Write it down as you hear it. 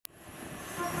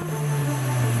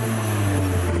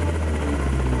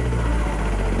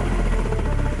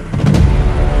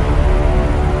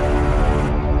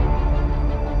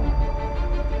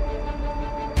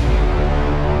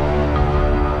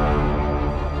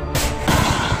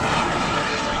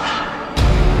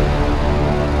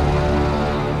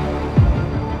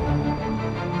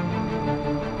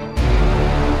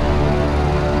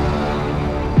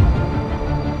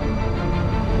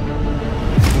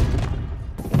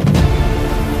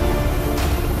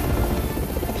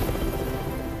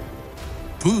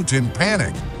Putin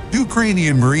panic.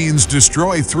 Ukrainian Marines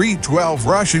destroy 312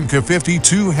 Russian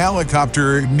Ka-52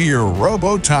 helicopter near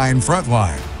Robotyne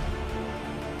Frontline.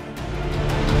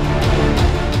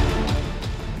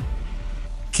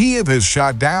 Kyiv has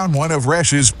shot down one of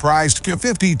Russia's prized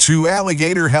Ka-52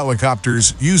 Alligator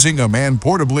helicopters using a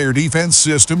man-portable air defense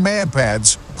system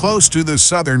MANPADS close to the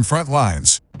southern front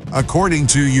lines, according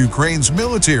to Ukraine's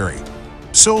military.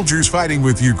 Soldiers fighting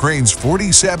with Ukraine's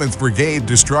 47th Brigade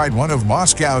destroyed one of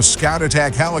Moscow's scout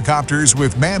attack helicopters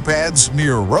with MANPADS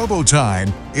near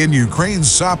Robotyne in Ukraine's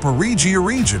Zaporizhzhia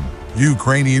region.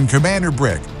 Ukrainian Commander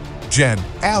Brigade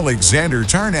Alexander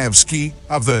Tarnavsky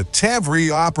of the Tevry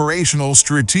Operational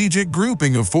Strategic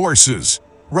Grouping of Forces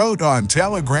wrote on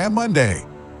Telegram Monday.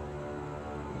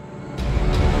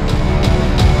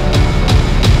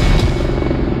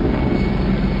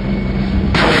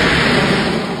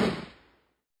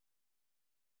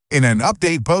 In an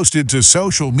update posted to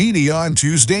social media on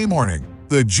Tuesday morning,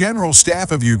 the General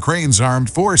Staff of Ukraine's Armed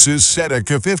Forces said a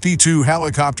Ka-52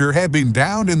 helicopter had been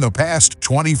downed in the past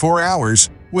 24 hours,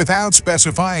 without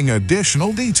specifying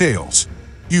additional details.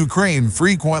 Ukraine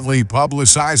frequently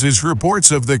publicizes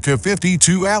reports of the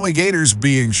Ka-52 Alligators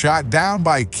being shot down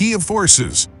by Kyiv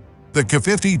forces. The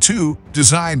Ka-52,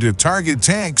 designed to target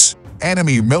tanks,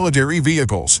 enemy military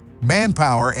vehicles,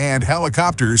 manpower, and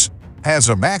helicopters, has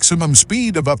a maximum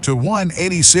speed of up to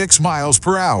 186 miles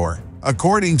per hour,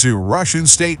 according to Russian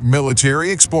state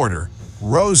military exporter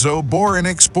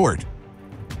Robotyne.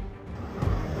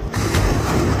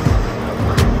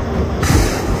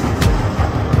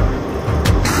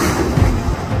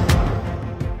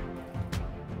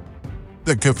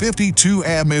 The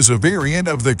Ka-52M is a variant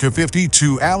of the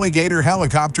Ka-52 Alligator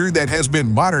helicopter that has been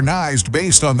modernized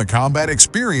based on the combat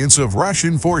experience of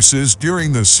Russian forces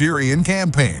during the Syrian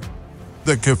campaign.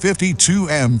 The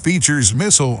Ka-52M features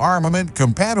missile armament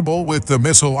compatible with the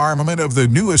missile armament of the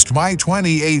newest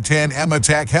Mi-2810M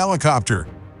attack helicopter.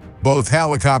 Both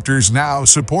helicopters now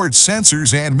support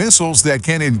sensors and missiles that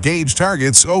can engage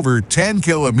targets over 10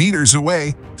 kilometers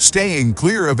away, staying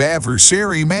clear of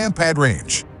adversary MANPAD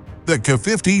range. The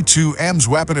Ka-52M's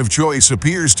weapon of choice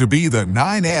appears to be the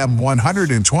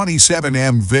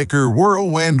 9M127M Vickers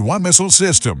Whirlwind 1 missile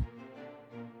system.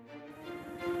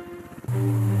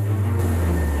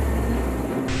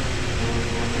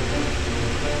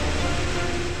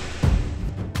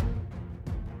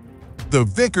 The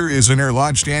Vickers is an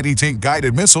air-launched anti-tank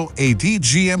guided missile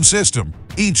ATGM system.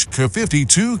 Each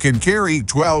Ka-52 can carry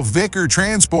 12 Vickers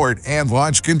transport and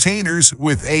launch containers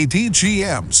with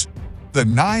ATGMs. The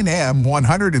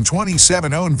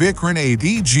 9M127 Vickers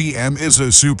ATGM is a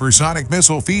supersonic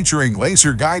missile featuring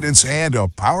laser guidance and a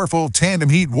powerful tandem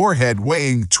heat warhead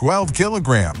weighing 12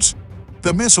 kilograms.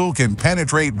 The missile can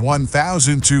penetrate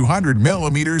 1,200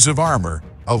 millimeters of armor,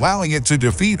 allowing it to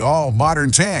defeat all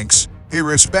modern tanks,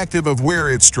 irrespective of where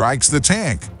it strikes the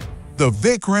tank. The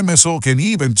Vickers missile can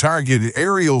even target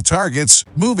aerial targets,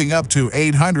 moving up to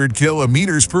 800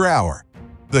 kilometers per hour.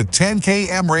 The 10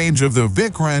 km range of the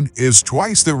Vickers is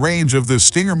twice the range of the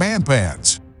Stinger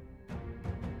MANPADS.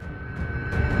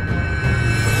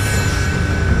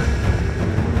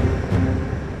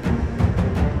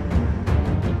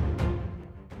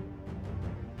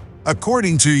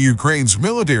 According to Ukraine's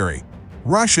military,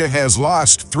 Russia has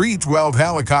lost 312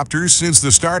 helicopters since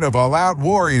the start of all-out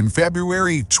war in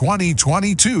February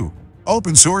 2022.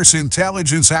 Open-source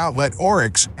intelligence outlet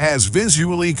Oryx has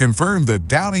visually confirmed the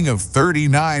downing of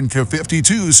 39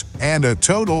 Ka-52s and a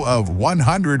total of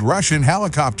 100 Russian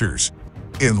helicopters.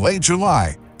 In late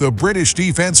July, the British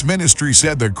Defense Ministry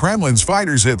said the Kremlin's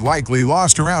fighters had likely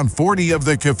lost around 40 of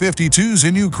the Ka-52s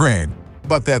in Ukraine,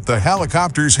 but that the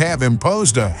helicopters have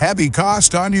imposed a heavy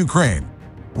cost on Ukraine.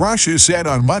 Russia said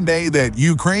on Monday that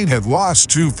Ukraine had lost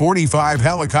 245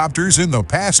 helicopters in the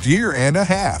past year and a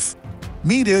half.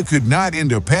 Media could not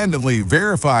independently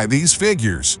verify these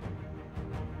figures.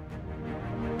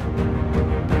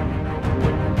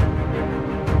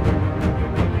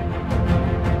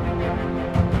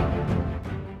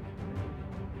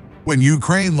 When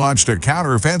Ukraine launched a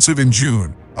counteroffensive in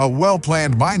June, a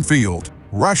well-planned minefield,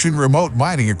 Russian remote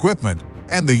mining equipment,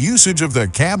 and the usage of the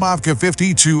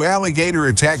Ka-52 Alligator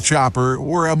attack chopper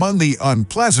were among the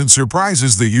unpleasant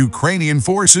surprises the Ukrainian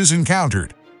forces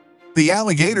encountered. The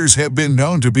Alligators have been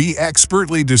known to be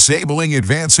expertly disabling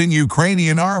advancing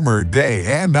Ukrainian armor day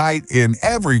and night in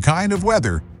every kind of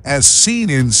weather, as seen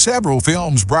in several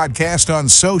films broadcast on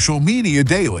social media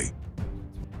daily.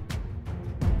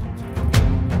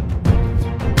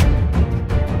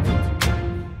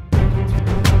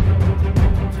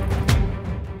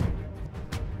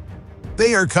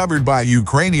 They are covered by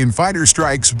Ukrainian fighter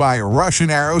strikes by Russian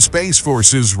aerospace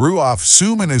forces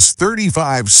Su-35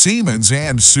 35 Siemens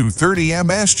and Su-30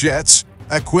 MS jets,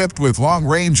 equipped with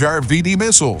long-range RVD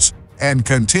missiles, and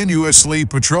continuously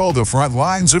patrol the front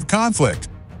lines of conflict.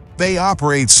 They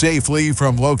operate safely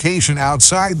from location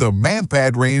outside the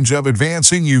MANPADS range of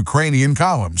advancing Ukrainian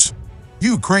columns.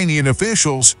 Ukrainian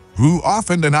officials, who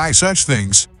often deny such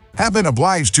things, have been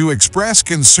obliged to express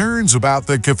concerns about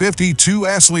the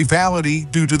Ka-52's lethality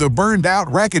due to the burned-out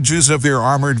wreckages of their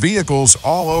armored vehicles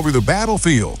all over the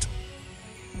battlefield.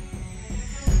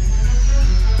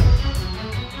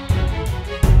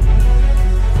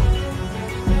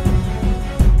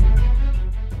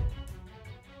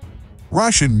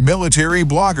 Russian military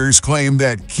bloggers claim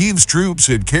that Kyiv's troops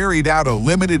had carried out a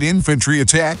limited infantry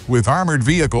attack with armored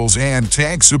vehicles and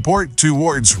tank support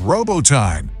towards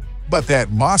Robotyne, but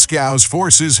that Moscow's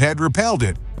forces had repelled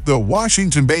it, the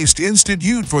Washington-based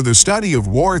Institute for the Study of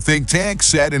War think tank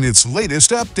said in its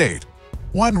latest update.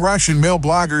 One Russian mil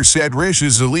blogger said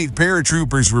Russia's elite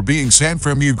paratroopers were being sent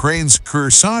from Ukraine's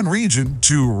Kherson region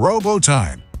to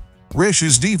Robotyne.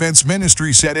 Russia's defense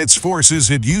ministry said its forces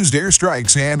had used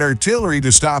airstrikes and artillery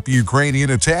to stop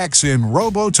Ukrainian attacks in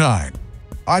Robotyne.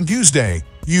 On Tuesday,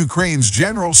 Ukraine's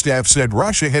general staff said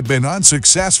Russia had been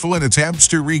unsuccessful in attempts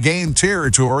to regain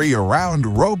territory around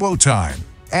Robotyne,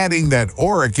 adding that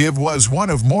Kyiv was one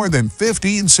of more than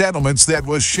 15 settlements that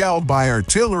was shelled by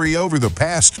artillery over the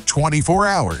past 24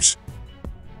 hours.